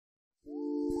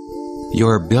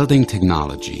Your building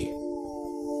technology.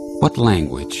 What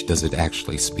language does it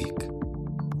actually speak?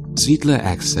 Siedle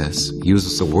Access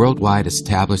uses a worldwide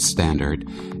established standard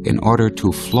in order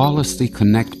to flawlessly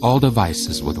connect all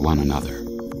devices with one another.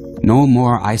 No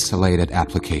more isolated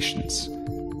applications.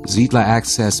 Siedle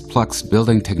Access plugs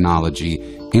building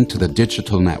technology into the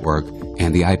digital network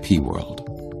and the IP world.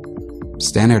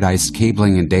 Standardized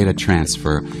cabling and data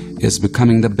transfer is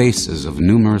becoming the basis of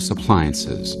numerous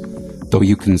appliances, though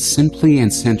you can simply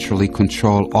and centrally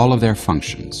control all of their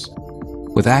functions.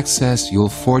 With Access, you'll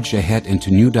forge ahead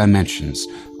into new dimensions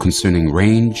concerning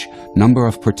range, number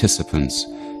of participants,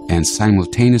 and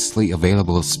simultaneously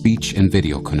available speech and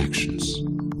video connections.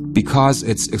 Because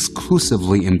it's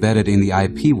exclusively embedded in the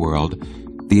IP world,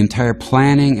 the entire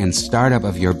planning and startup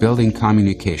of your building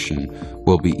communication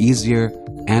will be easier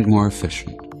and more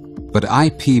efficient. But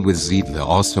IP with Siedle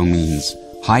also means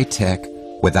high-tech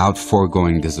without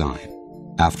foregoing design.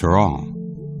 After all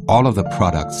of the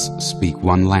products speak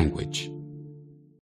one language.